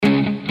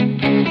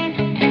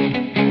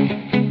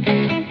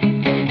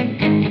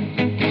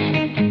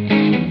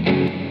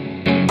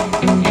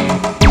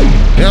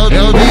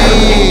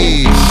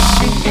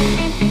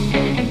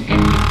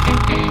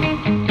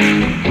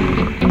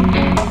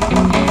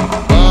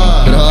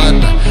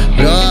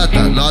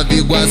Nova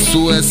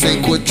Iguaçu é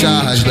sem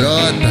cucharras.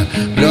 Brota,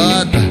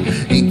 brota,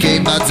 em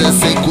queimados é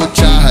sem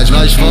cucharras.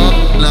 Nós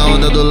vamos na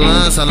onda do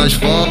lança, nós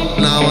vamos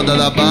na onda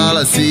da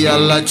bala. Se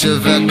ela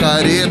tiver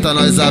careta,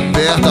 nós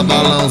aperta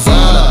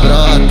balãozada.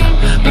 Brota,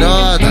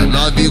 brota,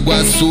 Nova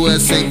Iguaçu é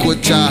sem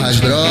cucharras.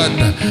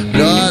 Brota,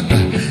 brota,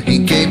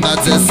 em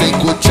queimados é sem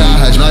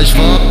cucharras. Nós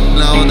vamos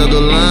na onda do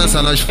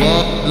lança, nós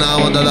vamos na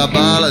onda da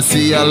bala.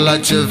 Se ela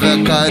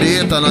tiver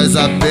careta, nós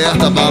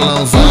aperta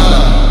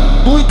balãozada.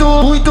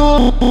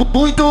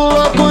 Muito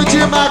louco de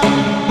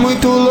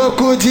muito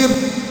louco de.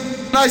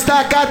 Nós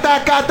taca,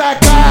 taca,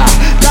 taca,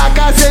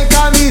 taca sem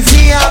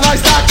camisinha. Nós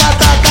taca,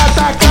 taca,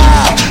 taca,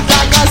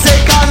 taca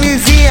sem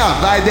camisinha.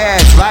 Vai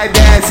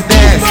desce,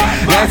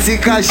 desce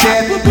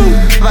cachê.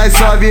 Vai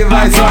sobe,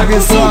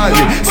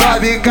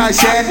 sobe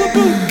cachê.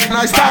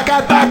 Nós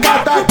taca, taca,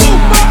 taca,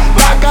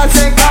 taca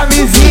sem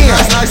camisinha.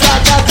 Nós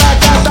taca,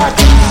 taca,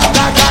 taca,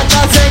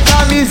 taca sem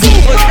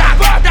camisinha.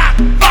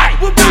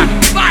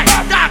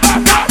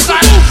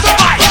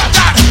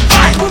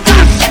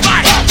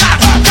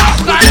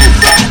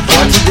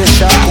 Pode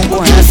deixar a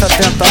concorrência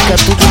tentar que é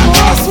tudo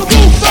nosso.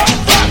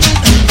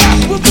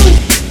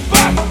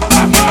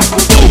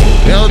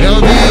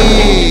 Meu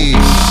bicho.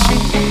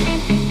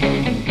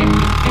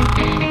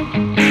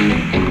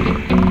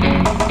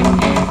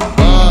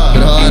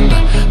 Brota,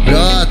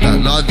 brota,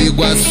 Nova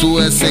Iguaçu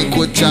é sem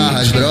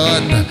cucharras.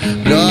 Brota,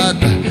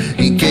 brota,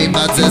 em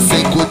queimados é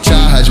sem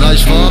cucharras.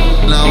 Nós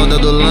vamos na onda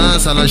do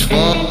lança, nós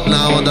vamos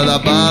na onda da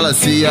bala.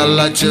 Se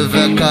ela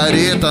tiver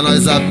careta,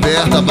 nós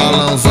aperta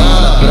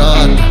balãozada.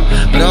 Brota,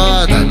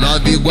 brota,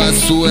 Nova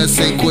Iguaçu é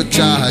sem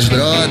cucharras.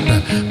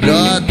 Brota,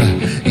 brota,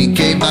 em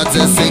queimados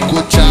é sem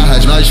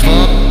cucharras. Nós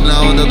vamos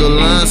na onda do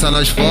lança,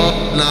 nós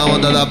vamos na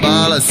onda da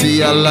bala.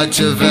 Se ela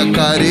tiver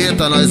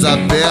careta, nós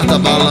aperta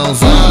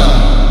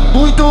balãozada.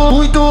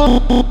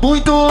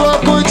 Muito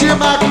louco de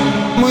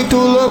muito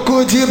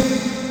louco de.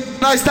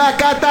 Nós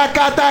taca,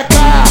 taca,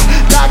 taca,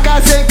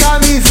 taca sem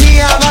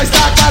camisinha. Nós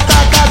taca,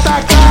 taca,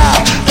 taca,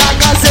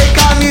 taca sem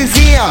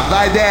camisinha.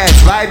 Vai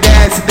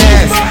desce,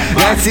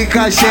 desce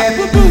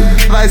cachê.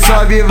 Vai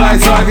sobe,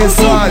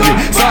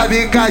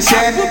 sobe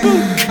cachê.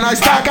 Nós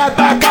taca,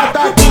 taca,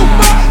 taca,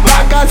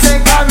 taca sem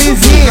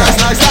camisinha.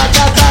 Nós taca,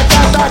 taca.